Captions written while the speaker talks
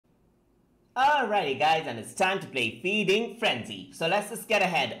Alrighty guys, and it's time to play Feeding Frenzy. So let's just get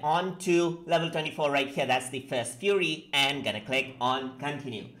ahead on to level 24 right here. That's the first Fury, and gonna click on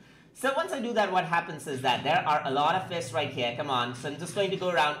continue. So once I do that, what happens is that there are a lot of fish right here. Come on. So I'm just going to go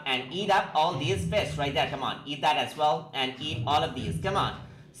around and eat up all these fish right there. Come on, eat that as well and eat all of these. Come on.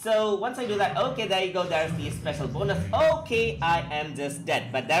 So once I do that, okay, there you go. There's the special bonus. Okay, I am just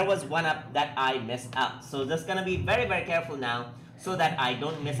dead. But there was one up that I missed out. So just gonna be very, very careful now so that I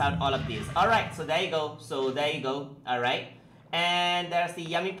don't miss out all of these. Alright, so there you go. So there you go. Alright. And there's the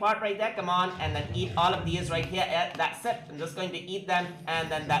yummy part right there. Come on, and then eat all of these right here. That's it. I'm just going to eat them,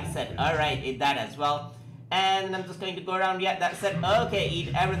 and then that's it. Alright, eat that as well. And I'm just going to go around. Yeah, that's it. Okay,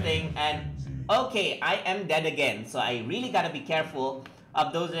 eat everything. And okay, I am dead again. So I really gotta be careful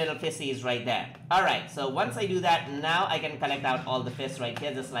of those little fishies right there. Alright, so once I do that, now I can collect out all the fish right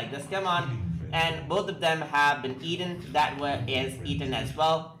here, just like this. Come on. And both of them have been eaten. That one is eaten as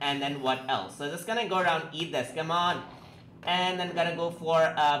well. And then what else? So just gonna go around, eat this. Come on. And then gonna go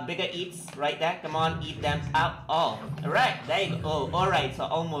for bigger eats right there. Come on, eat them out all. Alright, there you go. Oh, alright, so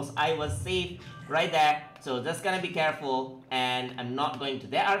almost I was safe right there. So just gonna be careful, and I'm not going to.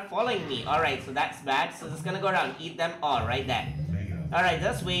 They are following me. Alright, so that's bad. So just gonna go around, eat them all right there. Alright,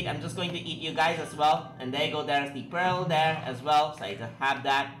 just wait. I'm just going to eat you guys as well. And there you go. There's the pearl there as well. So I just have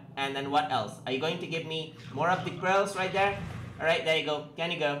that. And then what else? Are you going to give me more of the pearls right there? Alright, there you go.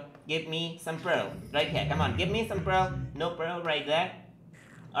 Can you go? Give me some pearl right here. Come on, give me some pearl. No pearl right there.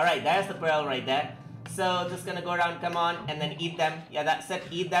 Alright, there's the pearl right there. So just gonna go around, come on, and then eat them. Yeah, that's it.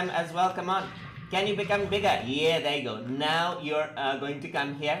 Eat them as well. Come on. Can you become bigger? Yeah, there you go. Now you're going to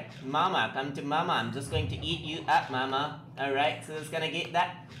come here. Mama, come to mama. I'm just going to eat you up, mama. Alright, so just gonna get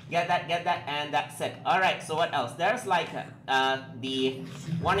that, and that's it. Alright, so what else? There's like the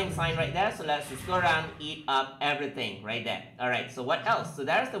warning sign right there. So let's just go around, eat up everything right there. Alright, so what else? So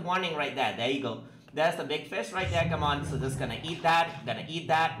there's the warning right there. There you go. There's the big fish right there. Come on, so just gonna eat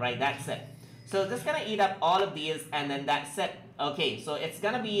that, right, that's it. So just gonna eat up all of these, and then that's it. Okay, so it's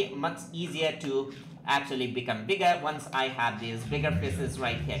gonna be much easier to actually become bigger once I have these bigger fishes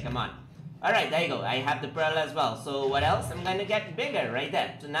right here. Come on. Alright, there you go. I have the pearl as well. So what else? I'm gonna get bigger right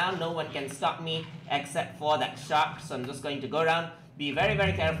there. So now no one can stop me except for that shark. So I'm just going to go around, be very,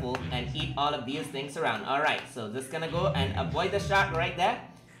 very careful, and eat all of these things around. Alright, so just gonna go and avoid the shark right there.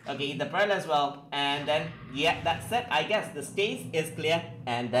 Okay, eat the pearl as well. And then, yeah, that's it. I guess the stage is clear,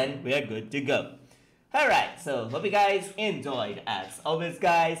 and then we're good to go. Alright, so hope you guys enjoyed as always,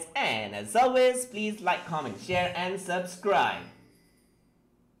 guys. And as always, please like, comment, share, and subscribe.